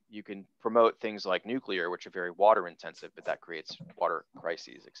energy. You can promote things like nuclear, which are very water intensive, but that creates water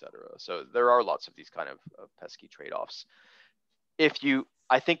crises, et cetera. So there are lots of these kind of pesky trade-offs.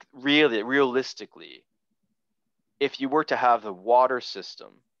 I think really, realistically, if you were to have the water system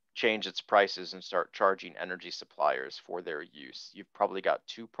change its prices and start charging energy suppliers for their use, you've probably got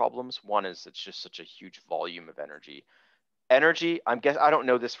two problems. One is it's just such a huge volume of energy. I don't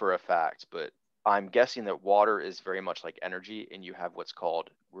know this for a fact, but I'm guessing that water is very much like energy, and you have what's called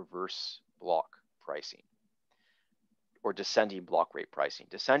reverse block pricing or descending block rate pricing.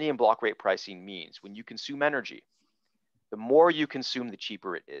 Descending block rate pricing means when you consume energy, the more you consume, the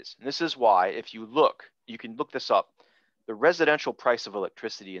cheaper it is. And this is why, if you look, you can look this up, the residential price of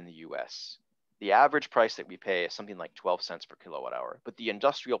electricity in the US, the average price that we pay is something like 12 cents per kilowatt hour, but the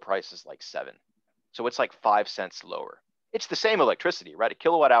industrial price is like 7. So it's like 5 cents lower. It's the same electricity, right? A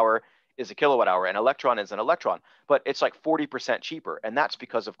kilowatt hour is a kilowatt hour, an electron is an electron, but it's like 40% cheaper. And that's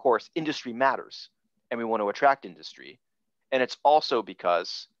because, of course, industry matters, and we want to attract industry. And it's also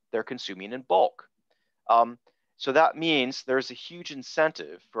because they're consuming in bulk. So that means there's a huge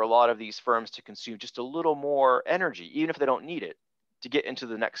incentive for a lot of these firms to consume just a little more energy, even if they don't need it, to get into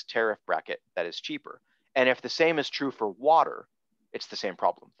the next tariff bracket that is cheaper. And if the same is true for water, it's the same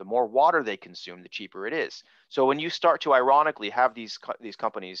problem. The more water they consume, the cheaper it is. So when you start to ironically have these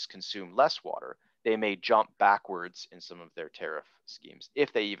companies consume less water, they may jump backwards in some of their tariff schemes,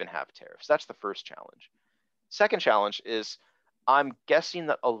 if they even have tariffs. That's the first challenge. Second challenge is, I'm guessing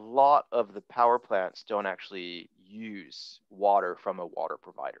that a lot of the power plants don't actually use water from a water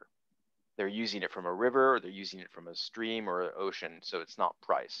provider. They're using it from a river, or they're using it from a stream or an ocean, so it's not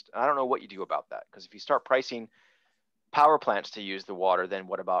priced. I don't know what you do about that, because if you start pricing power plants to use the water, then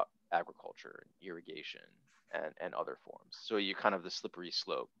what about agriculture and irrigation and other forms? So you kind of the slippery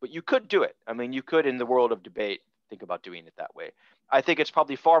slope. But you could do it. I mean, you could, in the world of debate, think about doing it that way. I think it's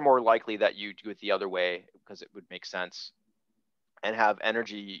probably far more likely that you do it the other way, because it would make sense, and have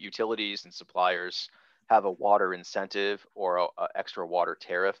energy utilities and suppliers have a water incentive or a extra water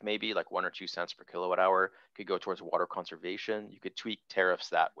tariff, maybe like 1 or 2 cents per kilowatt hour could go towards water conservation. You could tweak tariffs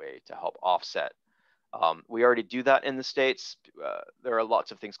that way to help offset. We already do that in the States. There are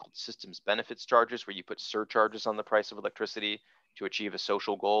lots of things called systems benefits charges, where you put surcharges on the price of electricity to achieve a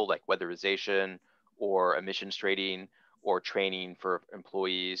social goal like weatherization or emissions trading or training for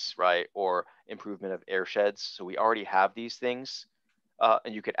employees, right? Or improvement of air sheds. So we already have these things,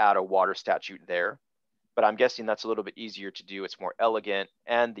 and you could add a water statute there. But I'm guessing that's a little bit easier to do. It's more elegant,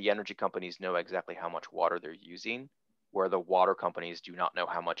 and the energy companies know exactly how much water they're using, where the water companies do not know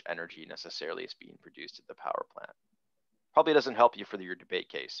how much energy necessarily is being produced at the power plant. Probably doesn't help you for your debate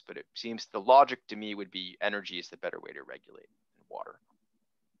case, but it seems the logic to me would be energy is the better way to regulate water.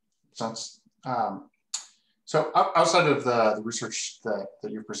 Sense. So outside of the research that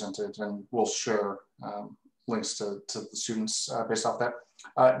you presented, and we'll share links to the students based off that,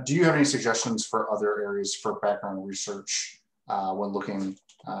 do you have any suggestions for other areas for background research when looking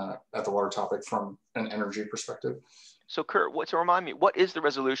at the water topic from an energy perspective? So Kurt, to remind me, what is the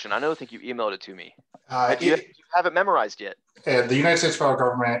resolution? I don't think you emailed it to me. You haven't memorized yet. The United States federal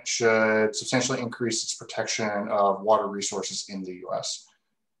government should substantially increase its protection of water resources in the U.S.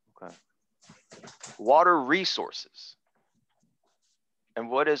 Okay. Water resources. And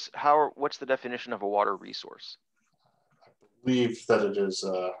what's the definition of a water resource? I believe that it is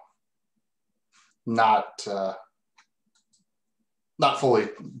not fully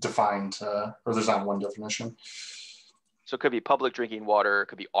defined, or there's not one definition. So it could be public drinking water, it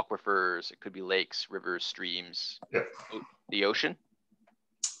could be aquifers, it could be lakes, rivers, streams, yep. The ocean?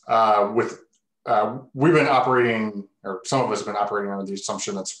 We've been operating, or some of us have been operating under the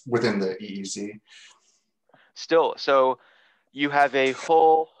assumption that's within the EEZ. Still, so you have a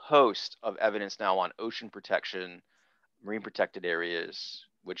whole host of evidence now on ocean protection, marine protected areas,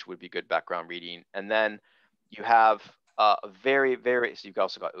 which would be good background reading. And then you have a very, very, so you've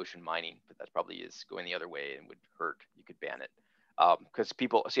also got ocean mining, but that probably is going the other way and would hurt. You could ban it. Because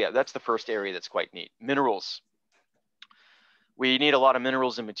people, so yeah, that's the first area that's quite neat. Minerals. We need a lot of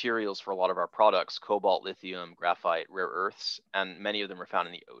minerals and materials for a lot of our products: cobalt, lithium, graphite, rare earths, and many of them are found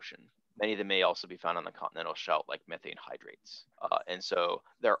in the ocean. Many of them may also be found on the continental shelf, like methane hydrates. And so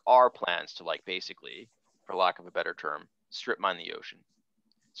there are plans to, like, basically, for lack of a better term, strip mine the ocean.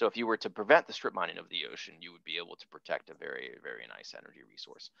 So if you were to prevent the strip mining of the ocean, you would be able to protect a very, very nice energy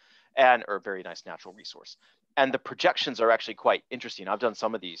resource, or very nice natural resource. And the projections are actually quite interesting. I've done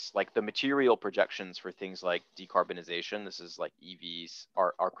some of these, like the material projections for things like decarbonization. This is like EVs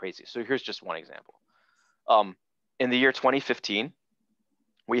are crazy. So here's just one example. In the year 2015,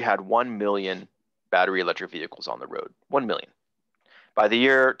 we had 1 million battery electric vehicles on the road. 1 million. By the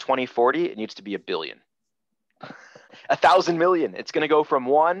year 2040, it needs to be 1 billion. 1,000 million. It's going to go from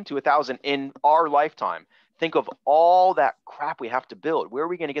 1 to 1,000 in our lifetime. Think of all that crap we have to build. Where are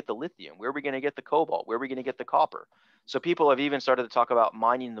we going to get the lithium? Where are we going to get the cobalt? Where are we going to get the copper? So people have even started to talk about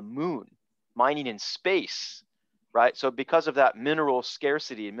mining the moon, mining in space, right? So because of that mineral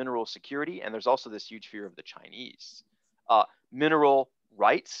scarcity and mineral security, and there's also this huge fear of the Chinese, mineral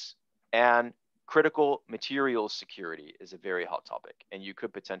rights and critical materials security is a very hot topic. And you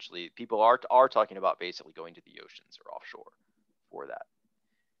could potentially, people are talking about basically going to the oceans or offshore for that.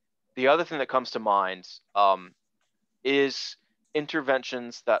 The other thing that comes to mind is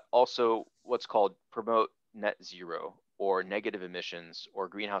interventions that also what's called promote net zero or negative emissions or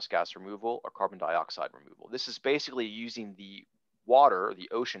greenhouse gas removal or carbon dioxide removal. This is basically using the water, the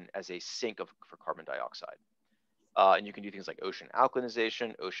ocean, as a sink for carbon dioxide. And you can do things like ocean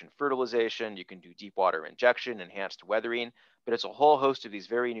alkalinization, ocean fertilization. You can do deep water injection, enhanced weathering, but it's a whole host of these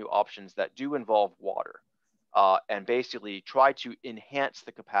very new options that do involve water. And basically try to enhance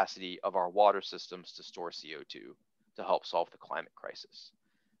the capacity of our water systems to store CO2 to help solve the climate crisis.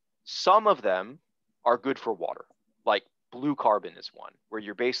 Some of them are good for water, like blue carbon is one, where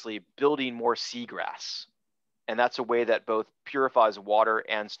you're basically building more seagrass. And that's a way that both purifies water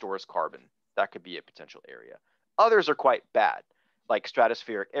and stores carbon. That could be a potential area. Others are quite bad, like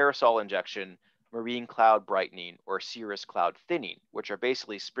stratospheric aerosol injection, marine cloud brightening, or cirrus cloud thinning, which are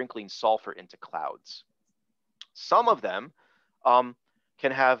basically sprinkling sulfur into clouds. Some of them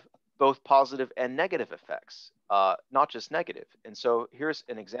can have both positive and negative effects, not just negative. And so here's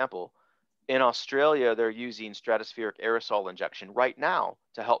an example. In Australia, they're using stratospheric aerosol injection right now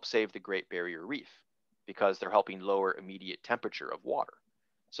to help save the Great Barrier Reef because they're helping lower immediate temperature of water.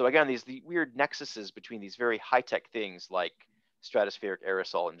 So again, the weird nexuses between these very high-tech things like stratospheric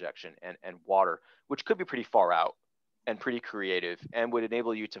aerosol injection and water, which could be pretty far out and pretty creative and would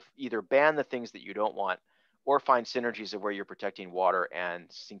enable you to either ban the things that you don't want or find synergies of where you're protecting water and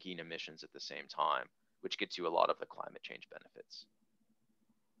sinking emissions at the same time, which gets you a lot of the climate change benefits.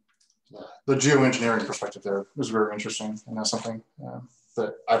 The geoengineering perspective there is very interesting, and that's something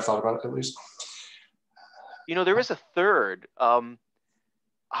that I've thought about at least. You know, there is a third.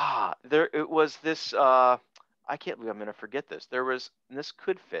 It was this, I can't believe I'm going to forget this. There was, and this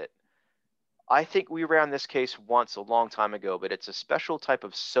could fit. I think we ran this case once a long time ago, but it's a special type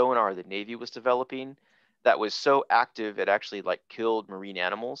of sonar the Navy was developing that was so active it actually like killed marine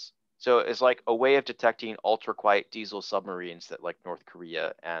animals. So it's like a way of detecting ultra-quiet diesel submarines that like North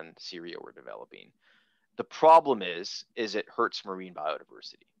Korea and Syria were developing. The problem is it hurts marine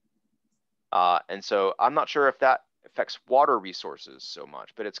biodiversity. And so I'm not sure if that affects water resources so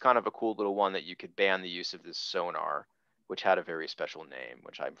much, but it's kind of a cool little one that you could ban the use of this sonar, which had a very special name,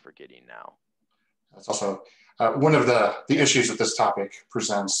 which I'm forgetting now. That's also one of the issues that this topic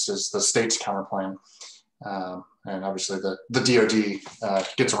presents is the state's counterclaim. And obviously the DoD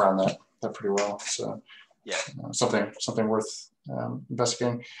gets around that pretty well. So yeah, something worth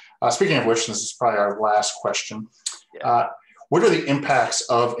investigating. Speaking of which, this is probably our last question. Yeah. What are the impacts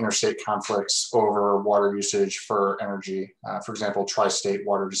of interstate conflicts over water usage for energy? For example, tri-state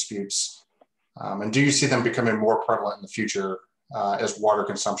water disputes. And do you see them becoming more prevalent in the future as water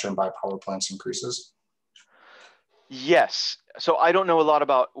consumption by power plants increases? Yes. So I don't know a lot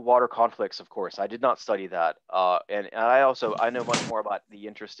about water conflicts, of course. I did not study that. And I know much more about the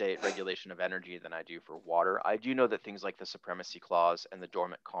interstate regulation of energy than I do for water. I do know that things like the Supremacy Clause and the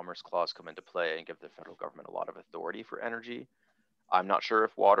Dormant Commerce Clause come into play and give the federal government a lot of authority for energy. I'm not sure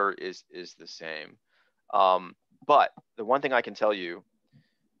if water is the same. But the one thing I can tell you,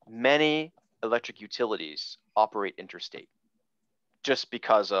 many electric utilities operate interstate just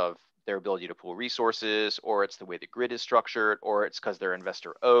because of their ability to pool resources, or it's the way the grid is structured, or it's because they're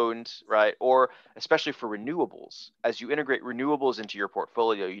investor owned, right? Or especially for renewables, as you integrate renewables into your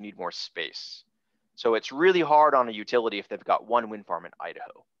portfolio, you need more space. So it's really hard on a utility if they've got one wind farm in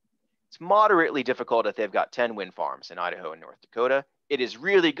Idaho. It's moderately difficult if they've got 10 wind farms in Idaho and North Dakota. It is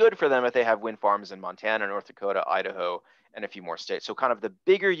really good for them if they have wind farms in Montana, North Dakota, Idaho, and a few more states. So kind of the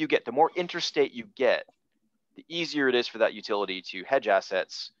bigger you get, the more interstate you get, the easier it is for that utility to hedge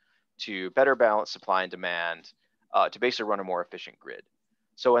assets, to better balance supply and demand, to basically run a more efficient grid.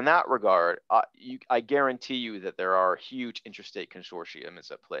 So in that regard, I guarantee you that there are huge interstate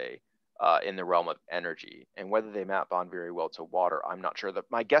consortiums at play in the realm of energy. And whether they map on very well to water, I'm not sure.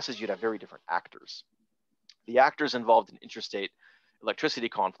 My guess is you'd have very different actors. The actors involved in interstate electricity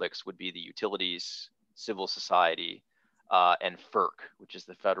conflicts would be the utilities, civil society, and FERC, which is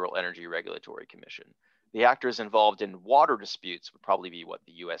the Federal Energy Regulatory Commission. The actors involved in water disputes would probably be what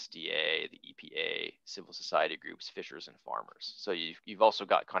the USDA, the EPA, civil society groups, fishers, and farmers. So you've also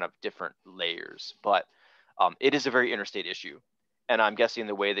got kind of different layers, but it is a very interstate issue. And I'm guessing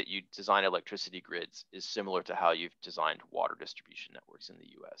the way that you design electricity grids is similar to how you've designed water distribution networks in the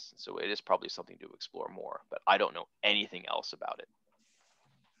US. So it is probably something to explore more, but I don't know anything else about it.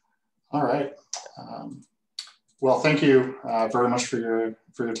 All right. Well, thank you very much for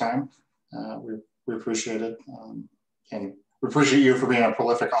your time. We appreciate it, and we appreciate you for being a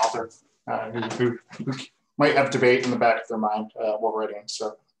prolific author who might have debate in the back of their mind while writing.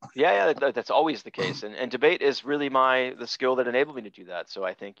 So yeah, that's always the case, and debate is really the skill that enabled me to do that. So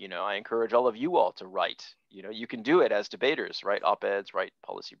I think I encourage all of you all to write. You can do it as debaters, write op-eds, write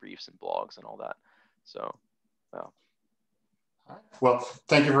policy briefs and blogs and all that. So, well. Well,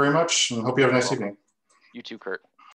 thank you very much, and hope you have a nice evening. You too, Kurt.